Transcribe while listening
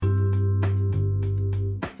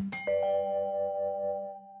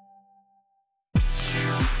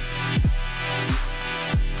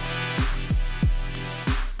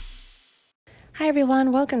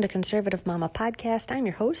everyone, welcome to Conservative Mama Podcast. I'm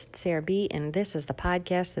your host, Sarah B., and this is the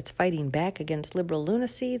podcast that's fighting back against liberal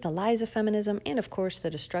lunacy, the lies of feminism, and of course the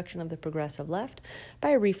destruction of the progressive left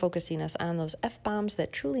by refocusing us on those F-bombs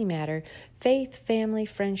that truly matter: faith, family,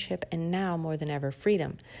 friendship, and now more than ever,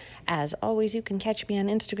 freedom. As always, you can catch me on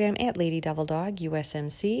Instagram at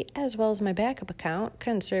LadyDevilDogUSMC, as well as my backup account,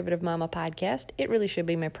 Conservative Mama Podcast. It really should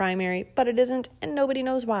be my primary, but it isn't, and nobody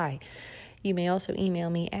knows why. You may also email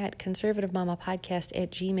me at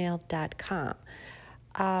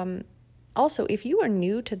conservativemamapodcast@gmail.com. Also, if you are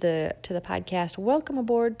new to the podcast, welcome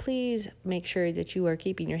aboard. Please make sure that you are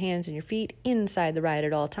keeping your hands and your feet inside the ride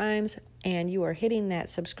at all times, and you are hitting that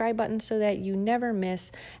subscribe button so that you never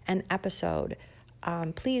miss an episode.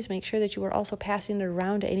 Please make sure that you are also passing it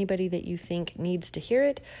around to anybody that you think needs to hear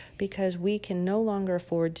it, because we can no longer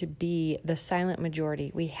afford to be the silent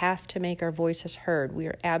majority. We have to make our voices heard. We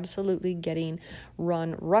are absolutely getting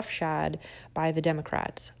run roughshod by the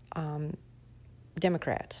Democrats.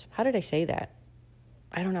 Democrats. How did I say that?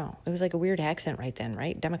 I don't know. It was like a weird accent right then,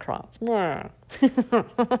 right? Democrats. Welcome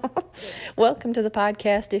to the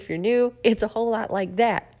podcast. If you're new, it's a whole lot like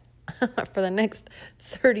that for the next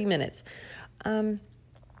 30 minutes. They're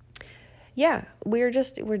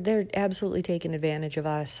absolutely taking advantage of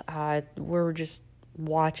us. We're just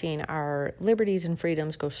watching our liberties and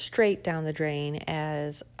freedoms go straight down the drain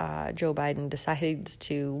as Joe Biden decides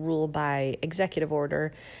to rule by executive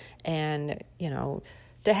order, and, to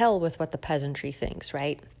hell with what the peasantry thinks,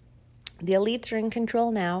 right? The elites are in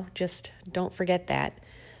control now. Just don't forget that.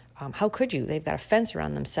 How could you? They've got a fence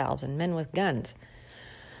around themselves and men with guns.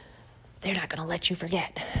 They're not going to let you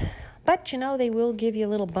forget. But, they will give you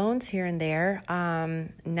little bones here and there.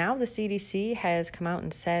 Now the CDC has come out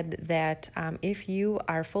and said that if you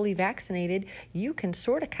are fully vaccinated, you can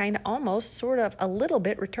almost a little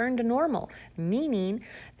bit return to normal. Meaning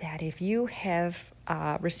that if you have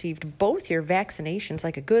received both your vaccinations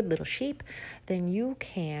like a good little sheep, then you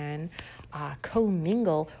can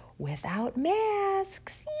commingle without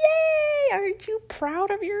masks. Yay! Aren't you proud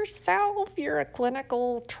of yourself? You're a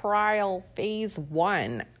clinical trial phase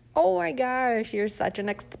 1. Oh my gosh, you're such an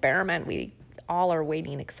experiment. We all are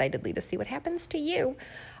waiting excitedly to see what happens to you.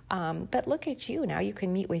 But look at you. Now you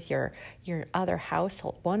can meet with your other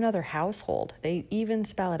household, one other household. They even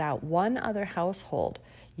spell it out. One other household.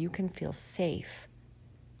 You can feel safe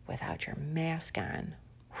without your mask on.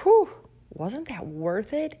 Whew, wasn't that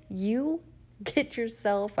worth it? You get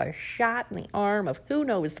yourself a shot in the arm of who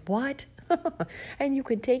knows what, and you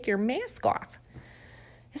can take your mask off.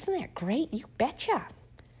 Isn't that great? You betcha.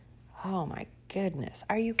 Oh my goodness.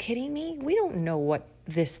 Are you kidding me? We don't know what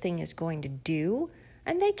this thing is going to do,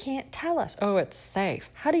 and they can't tell us. Oh, it's safe.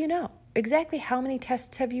 How do you know? Exactly how many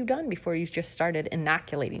tests have you done before you just started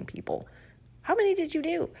inoculating people? How many did you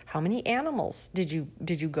do? How many animals did you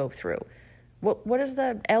go through? What does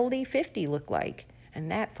the LD50 look like? And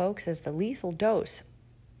that, folks, is the lethal dose.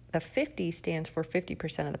 The 50 stands for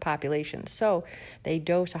 50% of the population. So they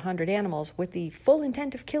dose 100 animals with the full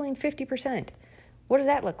intent of killing 50%. What does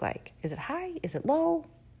that look like? Is it high? Is it low?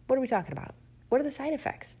 What are we talking about? What are the side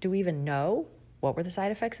effects? Do we even know? What were the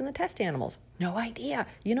side effects in the test animals? No idea.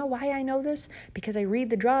 You know why I know this? Because I read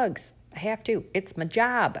the drugs. I have to. It's my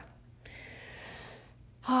job.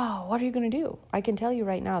 Oh, what are you going to do? I can tell you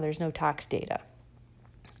right now there's no tox data.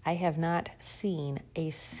 I have not seen a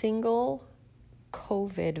single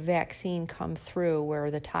COVID vaccine come through where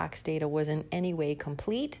the tox data was in any way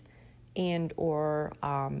complete and or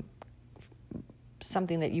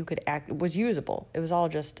something that you could was usable. It was all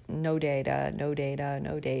just no data.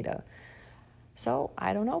 So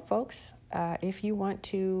I don't know, folks. If you want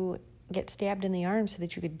to get stabbed in the arm so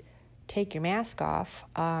that you could take your mask off,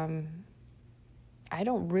 I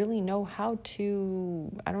don't really know how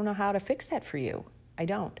to fix that for you. I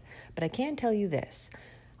don't. But I can tell you this.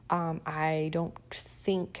 I don't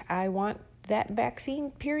think I want that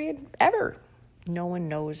vaccine, period, ever. No one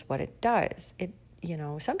knows what it does.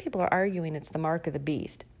 Some people are arguing it's the mark of the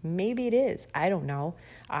beast. Maybe it is. I don't know.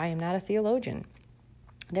 I am not a theologian.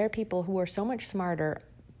 There are people who are so much smarter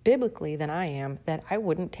biblically than I am that I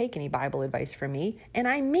wouldn't take any Bible advice from me, and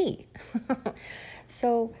I'm me.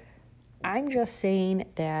 So I'm just saying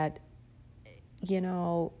that,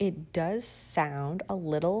 it does sound a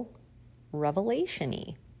little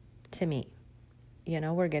revelation-y to me.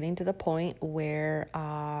 We're getting to the point where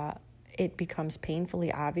it becomes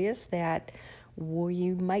painfully obvious that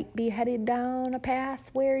you might be headed down a path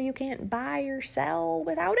where you can't buy or sell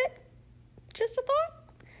without it. Just a thought.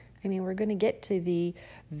 We're going to get to the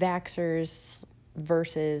vaxxers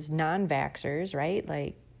versus non-vaxxers, right?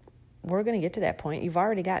 Like, we're going to get to that point. You've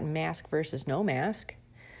already gotten mask versus no mask.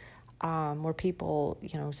 where people,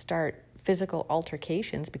 start physical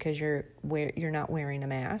altercations because you're not wearing a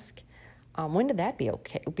mask. When did that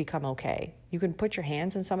become okay? You can put your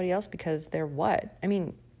hands on somebody else because they're what? I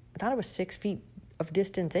mean, I thought it was 6 feet of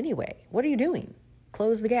distance anyway. What are you doing?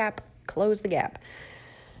 Close the gap. Close the gap.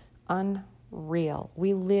 Unreal.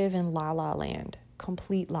 We live in la-la land.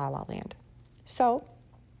 Complete la-la land. So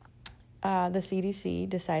the CDC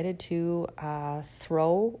decided to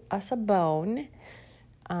throw us a bone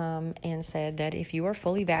and said that if you are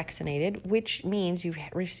fully vaccinated, which means you've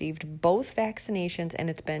received both vaccinations and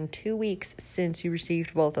it's been 2 weeks since you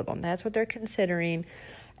received both of them. That's what they're considering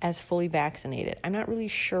as fully vaccinated. I'm not really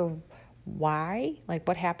sure why, like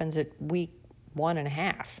what happens at week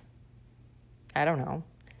 1.5. I don't know.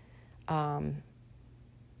 I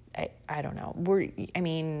don't know.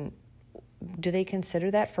 Do they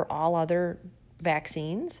consider that for all other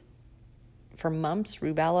vaccines? For mumps,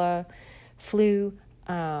 rubella, flu?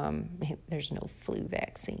 There's no flu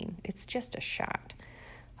vaccine. It's just a shot.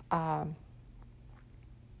 I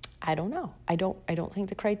don't know. I don't think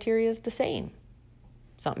the criteria is the same.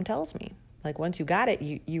 Something tells me. Like once you got it,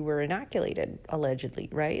 you were inoculated, allegedly,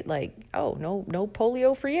 right? Like, oh, no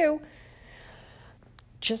polio for you.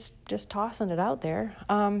 Just tossing it out there.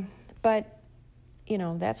 But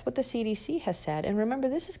that's what the CDC has said. And remember,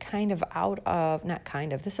 this is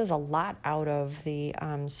this is a lot out of the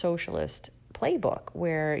socialist playbook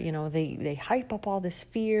where, they hype up all this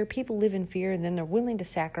fear. People live in fear, and then they're willing to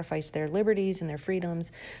sacrifice their liberties and their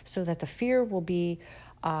freedoms so that the fear will be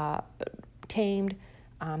tamed.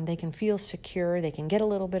 They can feel secure. They can get a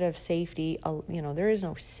little bit of safety. There is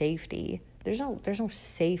no safety. There's no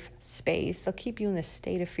safe space. They'll keep you in this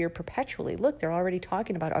state of fear perpetually. Look, they're already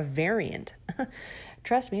talking about a variant.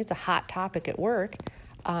 Trust me, it's a hot topic at work.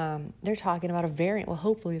 They're talking about a variant. Well,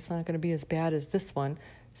 hopefully it's not going to be as bad as this one.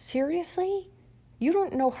 Seriously? You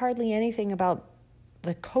don't know hardly anything about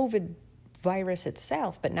the COVID virus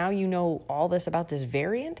itself, but now you know all this about this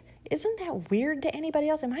variant? Isn't that weird to anybody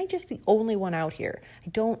else? Am I just the only one out here? I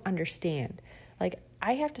don't understand. Like,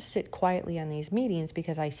 I have to sit quietly on these meetings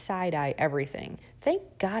because I side-eye everything. Thank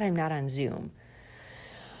God I'm not on Zoom.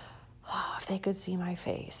 Oh, if they could see my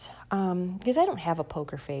face. Because I don't have a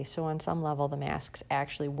poker face, so on some level the masks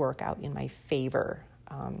actually work out in my favor.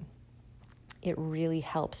 It really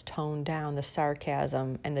helps tone down the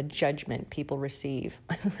sarcasm and the judgment people receive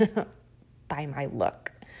by my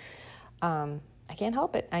look. I can't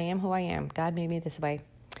help it. I am who I am. God made me this way.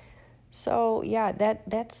 So, yeah,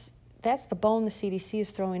 that's the bone the CDC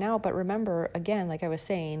is throwing out. But remember, again, like I was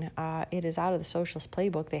saying, it is out of the socialist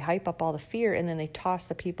playbook. They hype up all the fear, and then they toss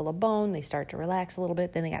the people a bone. They start to relax a little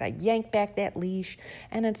bit. Then they got to yank back that leash.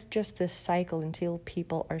 And it's just this cycle until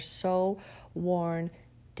people are so worn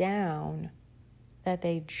down that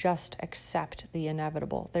they just accept the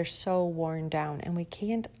inevitable. They're so worn down, and we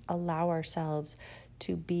can't allow ourselves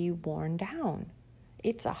to be worn down.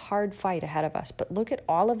 It's a hard fight ahead of us, but look at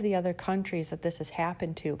all of the other countries that this has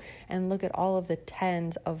happened to, and look at all of the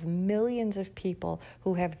tens of millions of people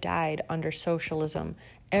who have died under socialism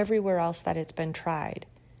everywhere else that it's been tried.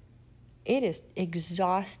 It is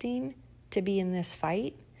exhausting to be in this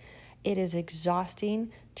fight. It is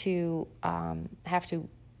exhausting to have to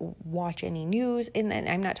watch any news, and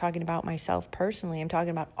I'm not talking about myself personally, I'm talking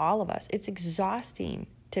about all of us. It's exhausting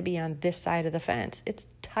to be on this side of the fence. It's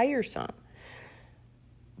tiresome.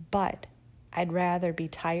 But I'd rather be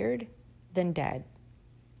tired than dead.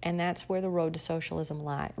 And that's where the road to socialism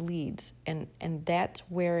leads. And that's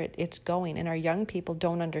where it's going. And our young people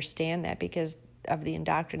don't understand that because of the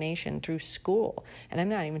indoctrination through school. And I'm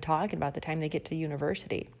not even talking about the time they get to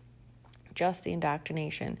university. Just the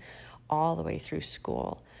indoctrination all the way through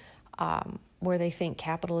school. Where they think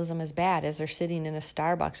capitalism is bad as they're sitting in a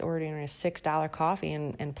Starbucks ordering a $6 coffee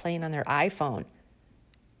and playing on their iPhone.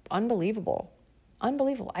 Unbelievable.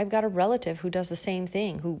 I've got a relative who does the same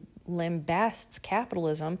thing, who lambasts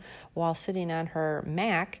capitalism while sitting on her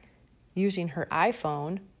Mac, using her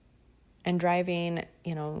iPhone, and driving,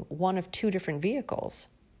 one of two different vehicles.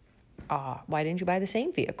 Why didn't you buy the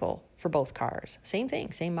same vehicle for both cars? Same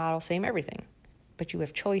thing, same model, same everything. But you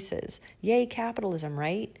have choices. Yay, capitalism,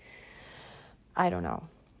 right? I don't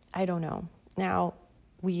know. Now,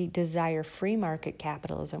 we desire free market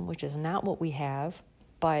capitalism, which is not what we have,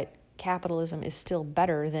 but capitalism is still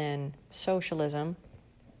better than socialism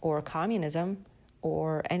or communism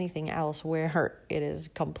or anything else where it is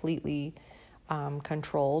completely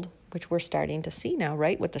controlled, which we're starting to see now,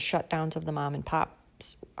 right, with the shutdowns of the mom and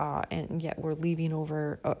pops, and yet we're leaving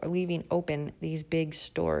open these big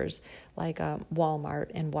stores like Walmart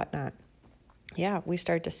and whatnot. Yeah, we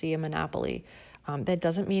start to see a monopoly. That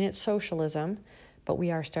doesn't mean it's socialism, but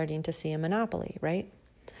we are starting to see a monopoly, right?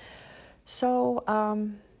 So,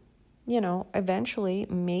 eventually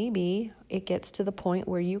maybe it gets to the point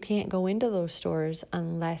where you can't go into those stores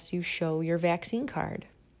unless you show your vaccine card.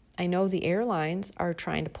 I know the airlines are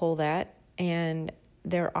trying to pull that, and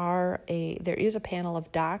there is a panel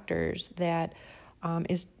of doctors that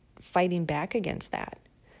is fighting back against that.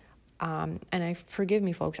 And forgive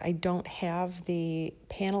me, folks, I don't have the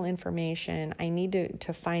panel information. I need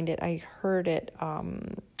to find it. I heard it.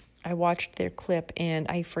 I watched their clip and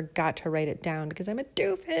I forgot to write it down because I'm a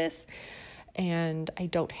doofus and I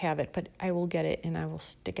don't have it, but I will get it and I will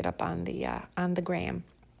stick it up on the gram.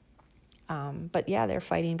 But yeah, they're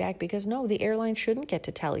fighting back because no, the airline shouldn't get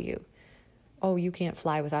to tell you, oh, you can't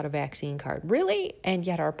fly without a vaccine card. Really? And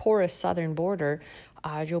yet our porous southern border,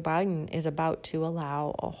 Joe Biden is about to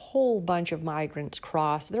allow a whole bunch of migrants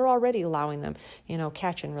cross. They're already allowing them,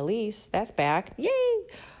 catch and release. That's back. Yay!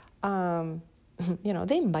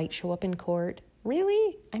 They might show up in court.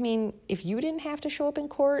 Really? I mean, if you didn't have to show up in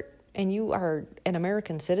court and you are an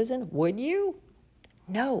American citizen, would you?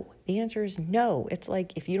 No. The answer is no. It's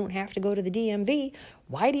like if you don't have to go to the DMV,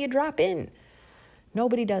 why do you drop in?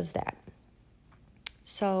 Nobody does that.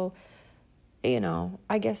 So,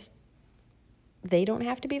 I guess they don't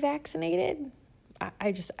have to be vaccinated.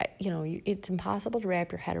 It's impossible to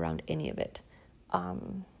wrap your head around any of it.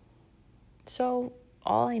 So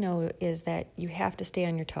all I know is that you have to stay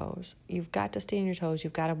on your toes. You've got to stay on your toes.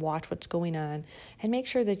 You've got to watch what's going on and make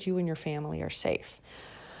sure that you and your family are safe.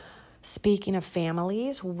 Speaking of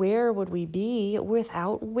families, where would we be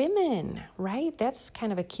without women, right? That's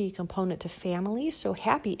kind of a key component to family. So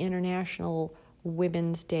happy International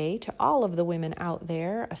Women's Day to all of the women out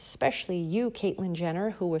there, especially you, Caitlyn Jenner,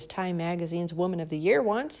 who was Time Magazine's Woman of the Year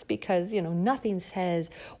once, because, nothing says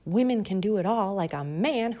women can do it all like a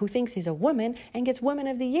man who thinks he's a woman and gets Woman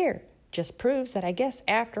of the Year. Just proves that I guess,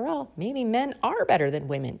 after all, maybe men are better than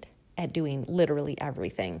women at doing literally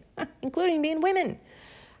everything, including being women.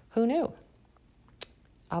 Who knew?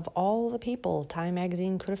 Of all the people Time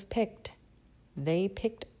Magazine could have picked, they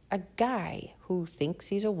picked a guy who thinks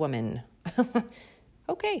he's a woman.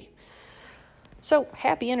 Okay. So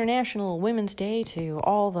happy International Women's Day to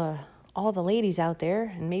all the ladies out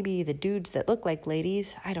there, and maybe the dudes that look like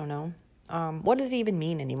ladies. I don't know. What does it even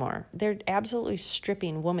mean anymore? They're absolutely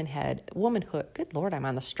stripping womanhood. Good Lord, I'm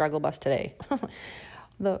on the struggle bus today.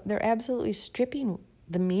 They're absolutely stripping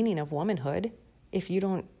the meaning of womanhood. If you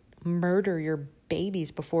don't murder your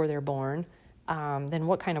babies before they're born, then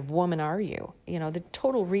what kind of woman are you? The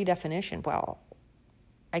total redefinition. Well,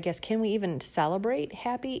 I guess, can we even celebrate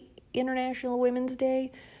Happy International Women's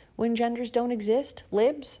Day when genders don't exist?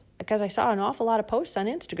 Libs? Because I saw an awful lot of posts on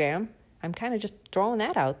Instagram. I'm kind of just throwing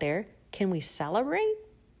that out there. Can we celebrate?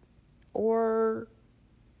 Or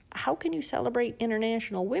how can you celebrate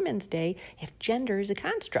International Women's Day if gender is a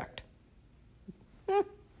construct?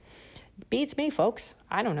 Beats me, folks.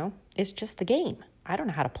 I don't know. It's just the game. I don't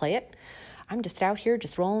know how to play it. I'm just out here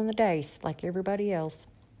just rolling the dice like everybody else.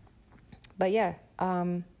 But yeah,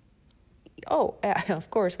 of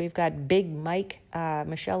course, we've got Big Mike,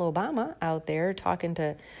 Michelle Obama out there talking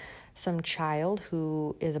to some child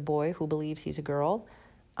who is a boy who believes he's a girl.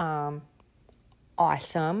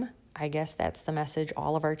 Awesome. I guess that's the message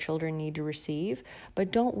all of our children need to receive.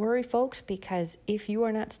 But don't worry, folks, because if you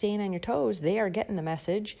are not staying on your toes, they are getting the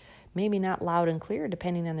message. Maybe not loud and clear,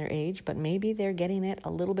 depending on their age, but maybe they're getting it a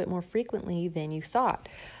little bit more frequently than you thought.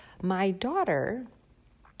 My daughter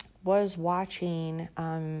was watching,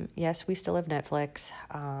 yes, we still have Netflix,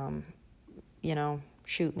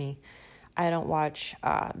 shoot me. I don't watch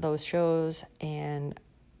those shows, and,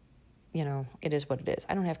 it is what it is.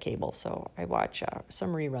 I don't have cable, so I watch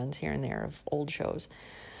some reruns here and there of old shows.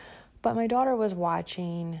 But my daughter was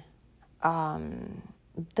watching The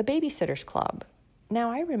Babysitter's Club. Now,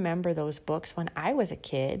 I remember those books when I was a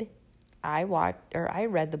kid. I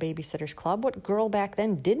read The Babysitter's Club. What girl back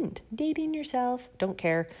then didn't? Dating yourself, don't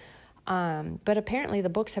care. But apparently the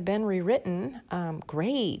books have been rewritten.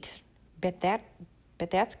 Great. Bet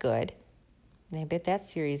that's good. I bet that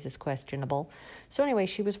series is questionable. So anyway,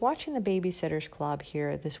 she was watching The Babysitter's Club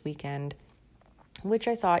here this weekend, which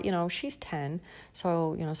I thought, she's 10.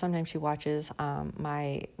 So, sometimes she watches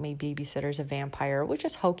my Babysitter's a Vampire, which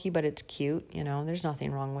is hokey, but it's cute. There's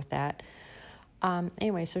nothing wrong with that.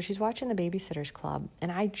 Anyway, so she's watching The Babysitter's Club, and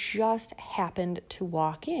I just happened to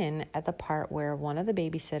walk in at the part where one of the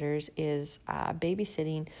babysitters is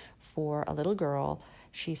babysitting for a little girl.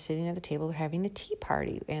 She's sitting at the table, they're having a tea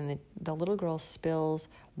party, and the little girl spills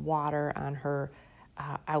water on her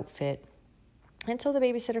outfit, And so the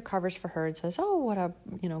babysitter covers for her and says, oh, what a,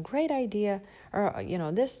 great idea. Or,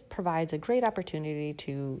 this provides a great opportunity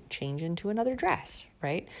to change into another dress,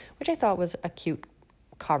 right? Which I thought was a cute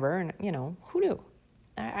cover. And, who knew?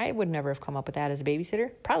 I would never have come up with that as a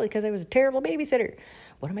babysitter. Probably because I was a terrible babysitter.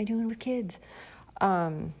 What am I doing with kids?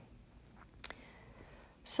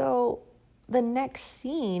 So the next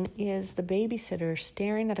scene is the babysitter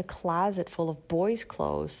staring at a closet full of boys'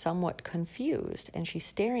 clothes, somewhat confused. And she's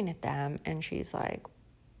staring at them and she's like,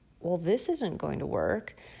 well, this isn't going to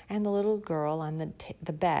work. And the little girl on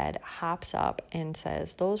the bed hops up and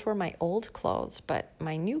says, those were my old clothes, but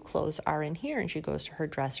my new clothes are in here. And she goes to her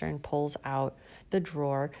dresser and pulls out the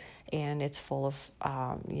drawer, and it's full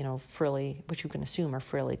of, frilly, which you can assume are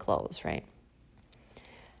frilly clothes, right?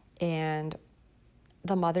 And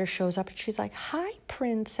the mother shows up and she's like, hi,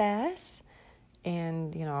 princess.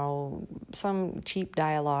 And, some cheap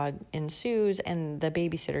dialogue ensues, and the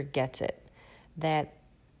babysitter gets it, that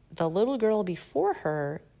the little girl before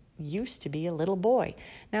her used to be a little boy.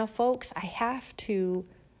 Now, folks, I have to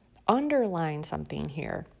underline something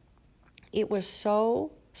here. It was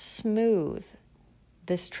so smooth,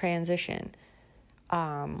 this transition,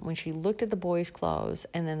 when she looked at the boy's clothes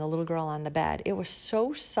and then the little girl on the bed. It was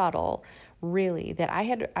so subtle, really, that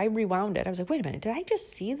I rewound it. I was like, wait a minute, did I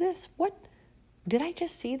just see this? What? Did I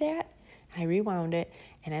just see that? I rewound it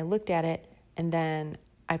and I looked at it, and then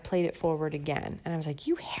I played it forward again. And I was like,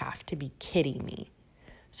 you have to be kidding me.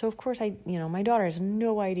 So, of course, my daughter has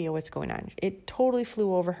no idea what's going on. It totally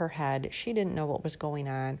flew over her head. She didn't know what was going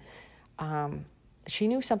on. She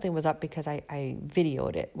knew something was up because I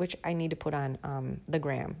videoed it, which I need to put on the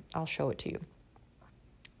gram. I'll show it to you.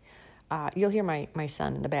 You'll hear my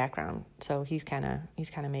son in the background, so he's kind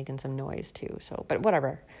of making some noise too. So, but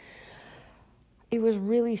whatever. It was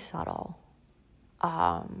really subtle.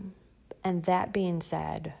 And that being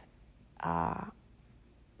said,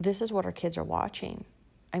 this is what our kids are watching.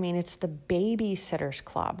 I mean, it's the Babysitters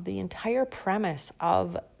Club. The entire premise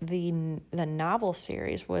of the novel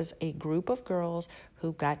series was a group of girls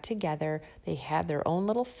who got together. They had their own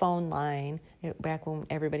little phone line. Back when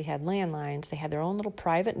everybody had landlines, they had their own little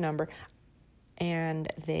private number. And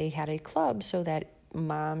they had a club so that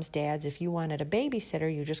moms, dads, if you wanted a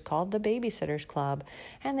babysitter, you just called the Babysitters Club,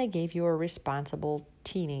 and they gave you a responsible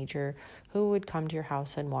teenager who would come to your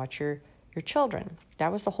house and watch your children. That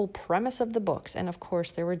was the whole premise of the books. And of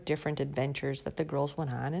course, there were different adventures that the girls went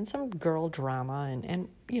on and some girl drama and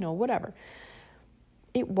whatever.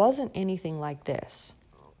 It wasn't anything like this.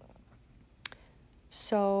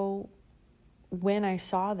 So when I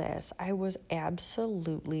saw this, I was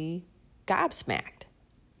absolutely gobsmacked.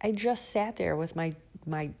 I just sat there with my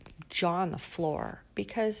jaw on the floor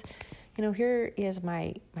because, here is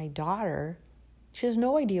my daughter. She has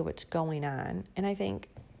no idea what's going on. And I think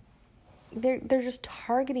they're just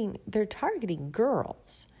targeting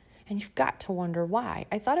girls. And you've got to wonder why.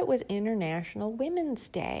 I thought it was International Women's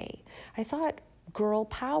Day. I thought girl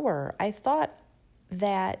power. I thought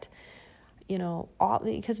that,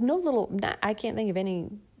 because I can't think of any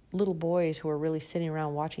little boys who are really sitting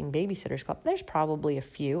around watching Babysitters Club. There's probably a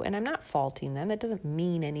few, and I'm not faulting them. That doesn't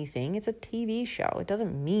mean anything. It's a TV show. It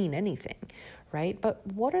doesn't mean anything, right? But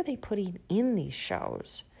what are they putting in these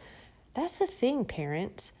shows? That's the thing,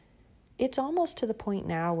 parents. It's almost to the point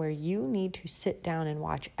now where you need to sit down and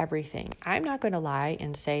watch everything. I'm not going to lie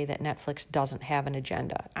and say that Netflix doesn't have an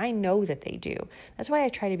agenda. I know that they do. That's why I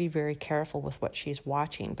try to be very careful with what she's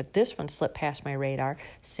watching. But this one slipped past my radar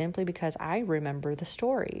simply because I remember the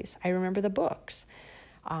stories. I remember the books.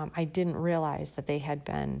 I didn't realize that they had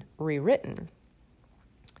been rewritten.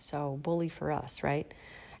 So bully for us, right?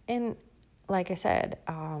 And like I said,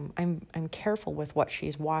 I'm careful with what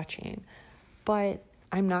she's watching. But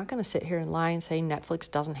I'm not going to sit here and lie and say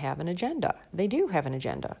Netflix doesn't have an agenda. They do have an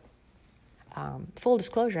agenda. Full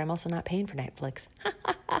disclosure, I'm also not paying for Netflix.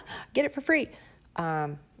 Get it for free.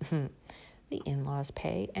 The in-laws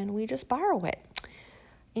pay, and we just borrow it.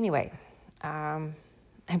 Anyway, I'm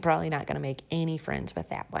probably not going to make any friends with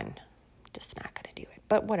that one. Just not going to do it.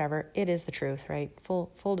 But whatever, it is the truth, right?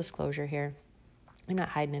 Full disclosure here. I'm not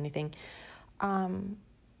hiding anything.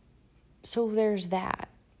 So there's that.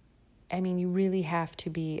 I mean, you really have to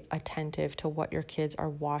be attentive to what your kids are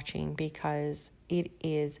watching because it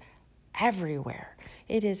is everywhere.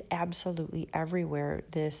 It is absolutely everywhere.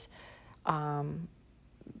 This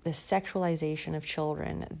sexualization of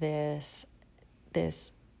children, this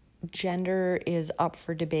gender is up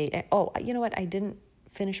for debate. Oh, you know what? I didn't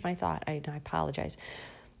finish my thought. I apologize.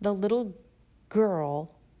 The little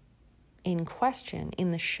girl in question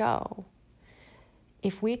in the show,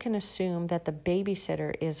 if we can assume that the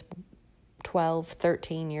babysitter is 12,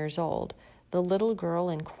 13 years old, The little girl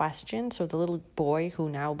in question, so the little boy who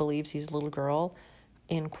now believes he's a little girl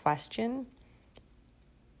in question,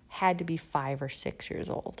 had to be 5 or 6 years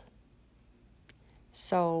old.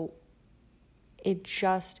 So it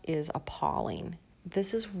just is appalling.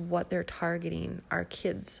 This is what they're targeting our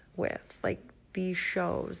kids with, like these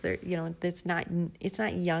shows. They're, it's not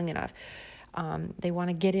young enough. They want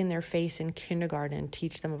to get in their face in kindergarten and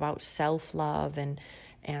teach them about self-love and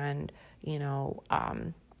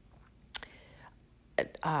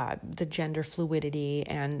the gender fluidity,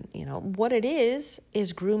 and what it is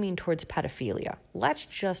grooming towards pedophilia. Let's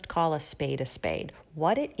just call a spade a spade.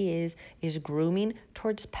 What it is grooming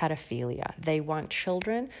towards pedophilia. They want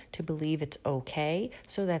children to believe it's okay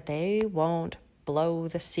so that they won't blow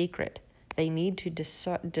the secret. They need to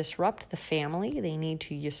disrupt the family. They need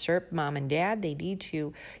to usurp mom and dad. They need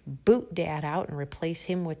to boot dad out and replace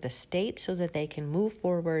him with the state so that they can move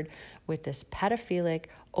forward with this pedophilic,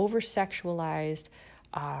 over-sexualized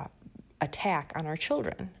attack on our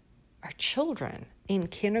children. Our children. In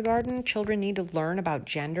kindergarten, children need to learn about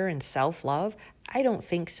gender and self-love? I don't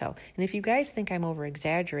think so. And if you guys think I'm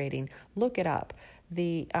over-exaggerating, look it up.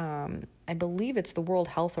 I believe it's the World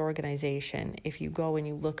Health Organization. If you go and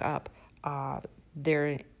you look up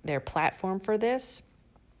their platform for this,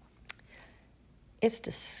 it's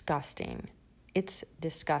disgusting. It's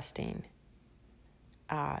disgusting.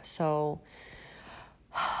 So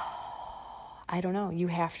I don't know. You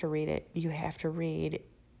have to read it. You have to read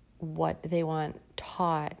what they want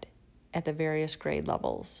taught at the various grade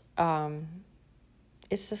levels.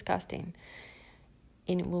 It's disgusting.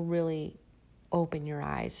 And it will really open your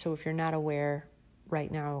eyes. So if you're not aware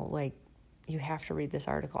right now, like, you have to read this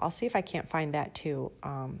article. I'll see if I can't find that too.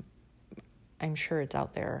 I'm sure it's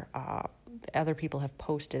out there. Other people have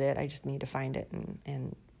posted it. I just need to find it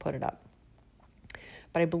and put it up.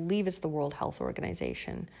 But I believe it's the World Health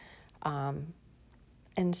Organization.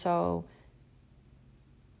 And so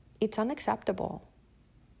it's unacceptable.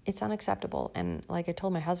 It's unacceptable. And like I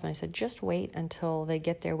told my husband, I said, just wait until they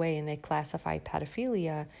get their way and they classify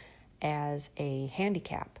pedophilia as a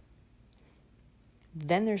handicap.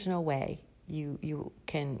 Then there's no way. You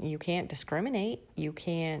can't discriminate. You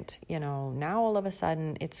can't, now all of a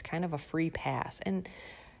sudden it's kind of a free pass. And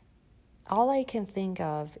all I can think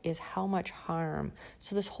of is how much harm.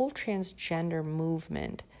 So this whole transgender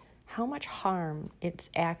movement, how much harm it's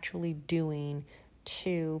actually doing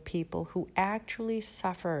to people who actually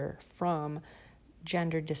suffer from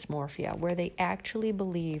gender dysmorphia, where they actually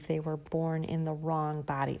believe they were born in the wrong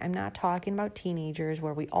body. I'm not talking about teenagers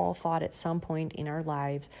where we all thought at some point in our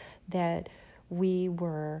lives that we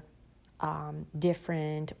were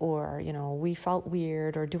different, or, we felt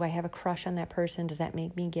weird, or do I have a crush on that person? Does that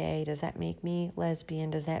make me gay? Does that make me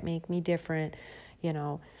lesbian? Does that make me different?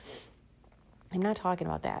 I'm not talking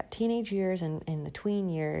about that. Teenage years and the tween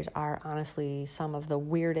years are honestly some of the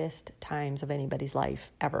weirdest times of anybody's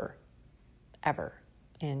life ever.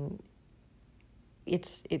 And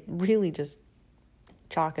it really just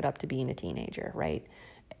chalk it up to being a teenager, right?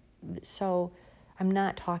 So I'm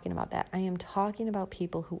not talking about that. I am talking about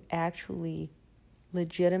people who actually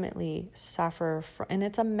legitimately suffer from, and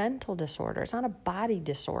it's a mental disorder. It's not a body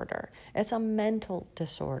disorder. It's a mental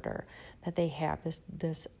disorder that they have,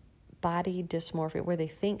 this body dysmorphia, where they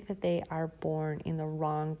think that they are born in the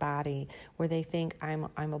wrong body, where they think I'm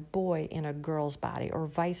a boy in a girl's body, or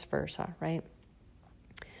vice versa, right?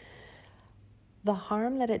 The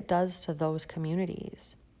harm that it does to those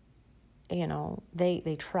communities,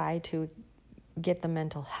 they try to get the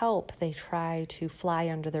mental help. They try to fly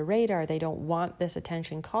under the radar. They don't want this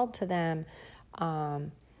attention called to them.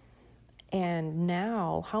 And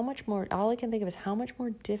now, how much more, all I can think of is how much more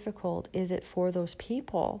difficult is it for those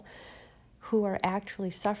people who are actually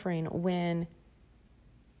suffering when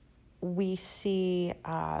we see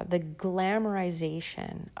the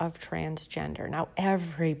glamorization of transgender. Now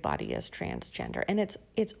everybody is transgender, and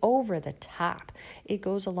it's over the top. It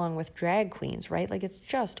goes along with drag queens, right? Like, it's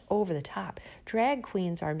just over the top. Drag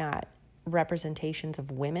queens are not representations of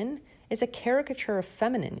women. It's a caricature of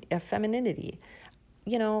femininity.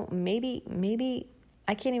 Maybe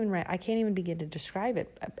I can't even begin to describe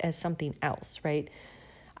it as something else, right?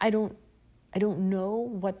 I don't know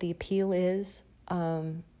what the appeal is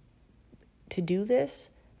to do this,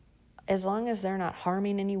 as long as they're not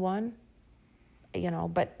harming anyone,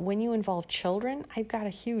 but when you involve children, I've got a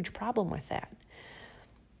huge problem with that.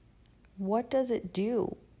 What does it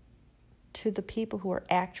do to the people who are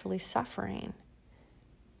actually suffering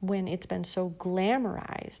when it's been so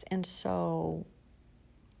glamorized and so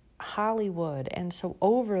Hollywood and so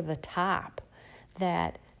over the top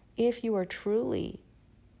that if you are truly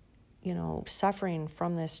suffering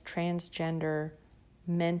from this transgender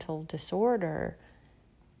mental disorder,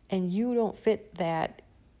 and you don't fit that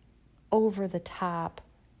over the top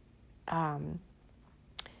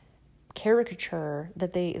caricature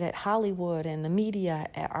that Hollywood and the media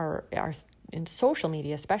are in social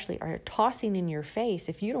media especially are tossing in your face.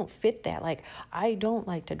 If you don't fit that, like, I don't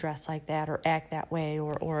like to dress like that or act that way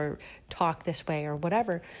or talk this way or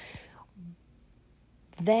whatever,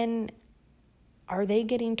 then are they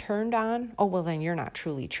getting turned on? Oh, well, then you're not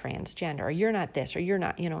truly transgender, or you're not this, or you're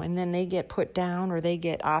not, and then they get put down or they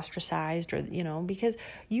get ostracized, or, because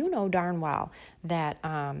darn well that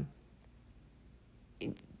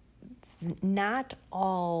not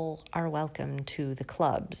all are welcome to the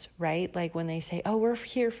clubs, right? Like when they say, oh, we're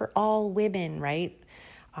here for all women, right?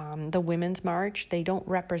 The Women's March, they don't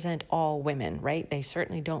represent all women, right? They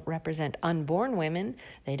certainly don't represent unborn women.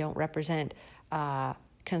 They don't represent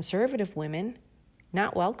conservative women.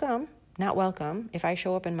 Not welcome. Not welcome. If I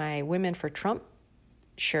show up in my Women for Trump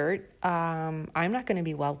shirt, I'm not going to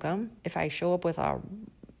be welcome. If I show up with a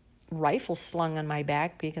rifle slung on my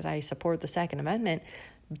back because I support the Second Amendment,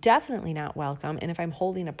 definitely not welcome. And if I'm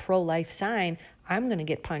holding a pro-life sign, I'm going to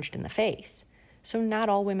get punched in the face. So not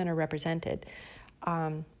all women are represented,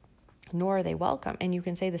 nor are they welcome. And you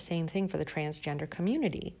can say the same thing for the transgender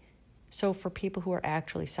community. So for people who are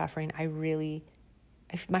actually suffering,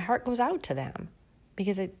 my heart goes out to them,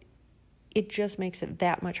 because it just makes it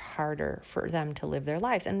that much harder for them to live their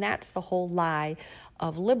lives. And that's the whole lie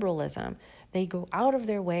of liberalism. They go out of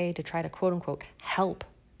their way to try to, quote unquote, help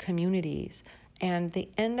communities, and they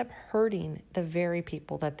end up hurting the very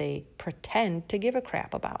people that they pretend to give a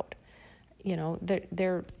crap about.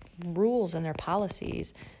 Their rules and their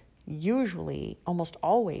policies usually, almost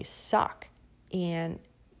always, suck, and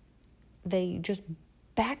they just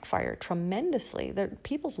backfire tremendously.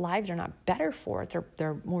 People's lives are not better for it.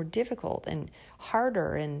 They're more difficult and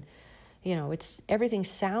harder, and everything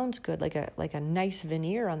sounds good, like a nice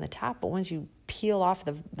veneer on the top, but once you peel off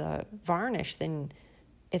the varnish, then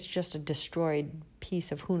it's just a destroyed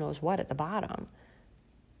piece of who knows what at the bottom.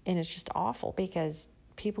 And it's just awful, because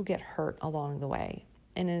people get hurt along the way.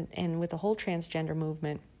 And with the whole transgender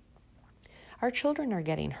movement, our children are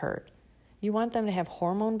getting hurt. You want them to have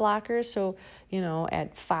hormone blockers, so,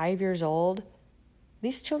 at 5 years old,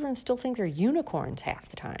 these children still think they're unicorns half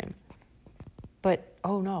the time. But,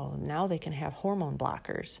 oh no, now they can have hormone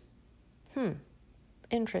blockers.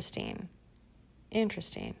 Interesting.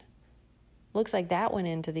 Looks like that went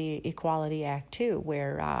into the Equality Act too,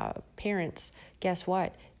 where parents, guess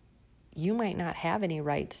what? You might not have any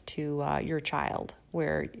rights to your child,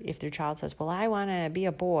 where if their child says, well, I want to be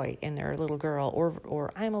a boy and they're a little girl,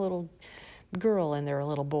 or I'm a little girl and they're a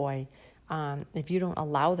little boy, if you don't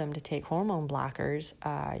allow them to take hormone blockers,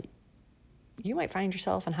 you might find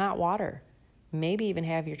yourself in hot water. Maybe even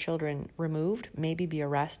have your children removed, maybe be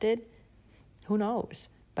arrested. Who knows?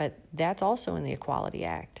 But that's also in the Equality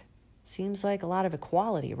Act. Seems like a lot of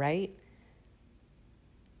equality, right?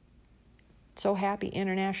 So happy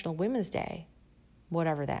International Women's Day,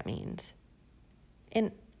 whatever that means.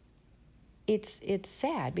 And it's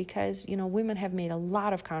sad, because, women have made a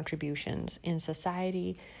lot of contributions in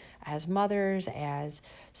society as mothers, as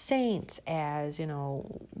saints, as,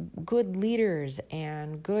 good leaders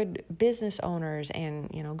and good business owners and,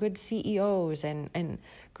 good CEOs and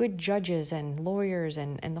good judges and lawyers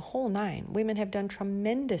and the whole nine. Women have done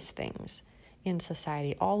tremendous things in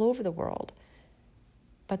society all over the world.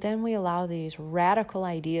 But then we allow these radical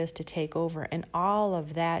ideas to take over, and all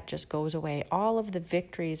of that just goes away. All of the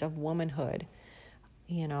victories of womanhood,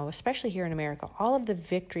 especially here in America, all of the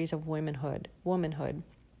victories of womanhood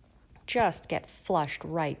just get flushed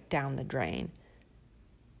right down the drain.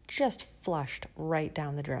 Just flushed right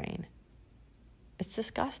down the drain. It's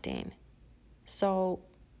disgusting. So,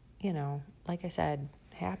 like I said,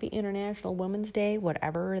 happy International Women's Day,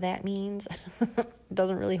 whatever that means.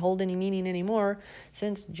 Doesn't really hold any meaning anymore,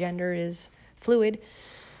 since gender is fluid.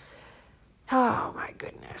 Oh my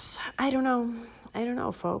goodness. I don't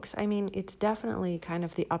know, folks. I mean, it's definitely kind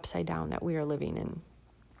of the upside down that we are living in.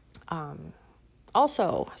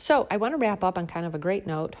 Also, so I want to wrap up on kind of a great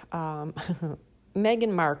note.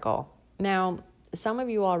 Meghan Markle. Now, some of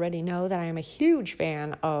you already know that I am a huge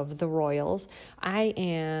fan of the royals. I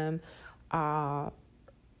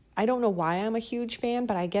don't know why I'm a huge fan,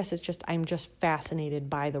 but I guess I'm just fascinated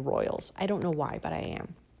by the royals. I don't know why, but I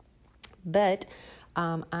am. But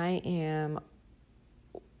I am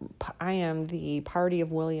the party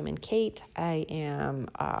of William and Kate. I am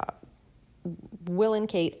Will and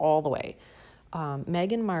Kate all the way.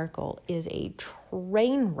 Meghan Markle is a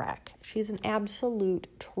train wreck. She's an absolute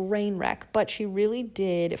train wreck. But she really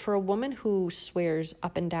did, for a woman who swears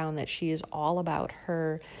up and down that she is all about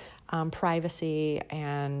her privacy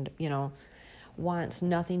and, wants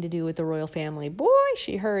nothing to do with the royal family. Boy,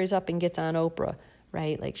 she hurries up and gets on Oprah,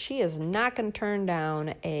 right? Like, she is not going to turn down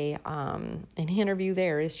an interview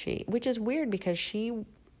there, is she? Which is weird because she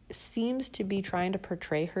seems to be trying to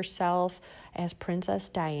portray herself as Princess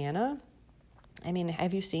Diana. I mean,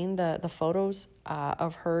 have you seen the photos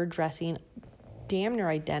of her dressing damn near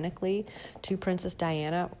identically to Princess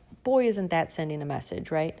Diana? Boy, isn't that sending a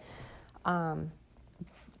message, right?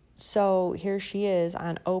 So here she is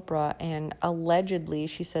on Oprah, and allegedly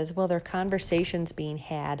she says, well, there are conversations being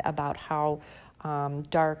had about how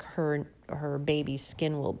dark her baby's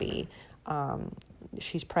skin will be.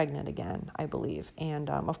 She's pregnant again, I believe. And,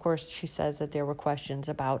 of course, she says that there were questions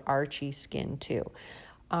about Archie's skin, too.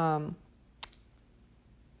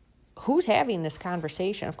 Who's having this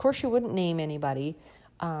conversation? Of course, you wouldn't name anybody.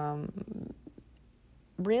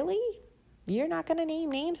 Really? You're not going to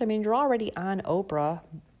name names? I mean, you're already on Oprah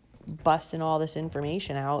busting all this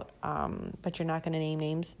information out, but you're not going to name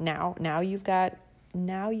names now. Now you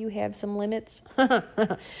have some limits.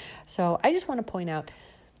 So I just want to point out,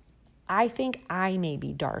 I think I may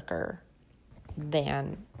be darker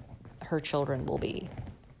than her children will be.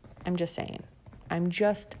 I'm just saying.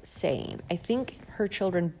 I think her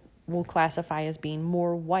children will classify as being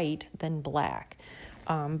more white than black.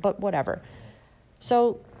 But whatever.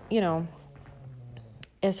 So,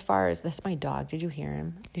 as far as this, my dog, did you hear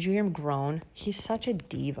him? Did you hear him groan? He's such a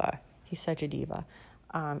diva.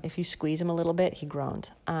 If you squeeze him a little bit, he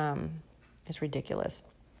groans. It's ridiculous.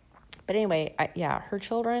 But anyway, her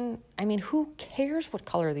children, I mean, who cares what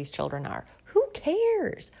color these children are? Who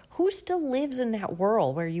cares? Who still lives in that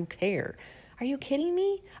world where you care? Are you kidding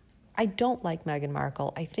me? I don't like Meghan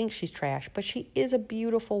Markle. I think she's trash, but she is a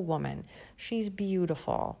beautiful woman. She's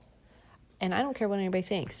beautiful. And I don't care what anybody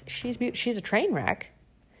thinks. She's a train wreck,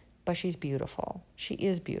 but she's beautiful. She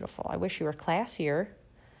is beautiful. I wish she were classier,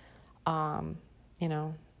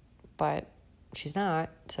 but she's not,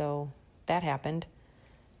 so that happened.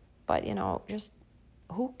 But, just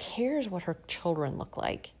who cares what her children look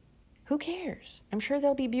like? Who cares? I'm sure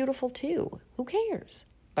they'll be beautiful too. Who cares?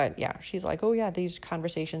 But yeah, she's like, oh yeah, these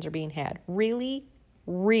conversations are being had. Really?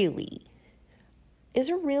 Really? Is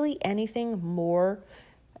there really anything more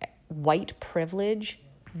white privilege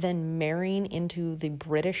than marrying into the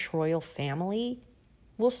British royal family?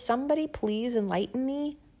 Will somebody please enlighten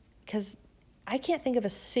me? Because I can't think of a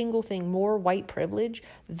single thing more white privilege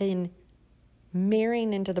than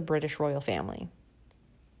marrying into the British royal family.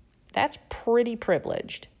 That's pretty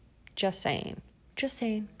privileged. Just saying.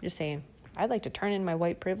 I'd like to turn in my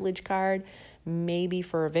white privilege card, maybe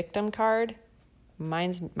for a victim card. My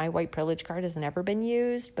white privilege card has never been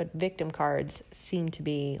used, but victim cards seem to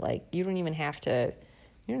be like, you don't have to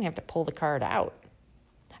pull the card out.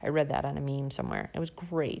 I read that on a meme somewhere. It was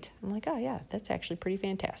great. I'm like, oh yeah, that's actually pretty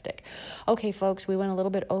fantastic. Okay, folks, we went a little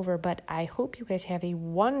bit over, but I hope you guys have a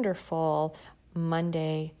wonderful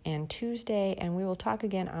Monday and Tuesday, and we will talk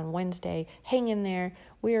again on Wednesday. Hang in there.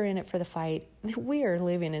 We are in it for the fight. We are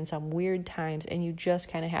living in some weird times, and you just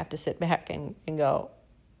kind of have to sit back and go,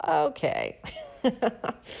 okay.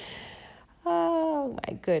 Oh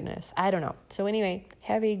my goodness. I don't know. So anyway,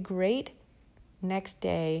 have a great next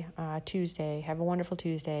day, Tuesday. Have a wonderful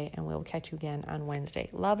Tuesday, and we'll catch you again on Wednesday.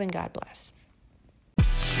 Love and God bless.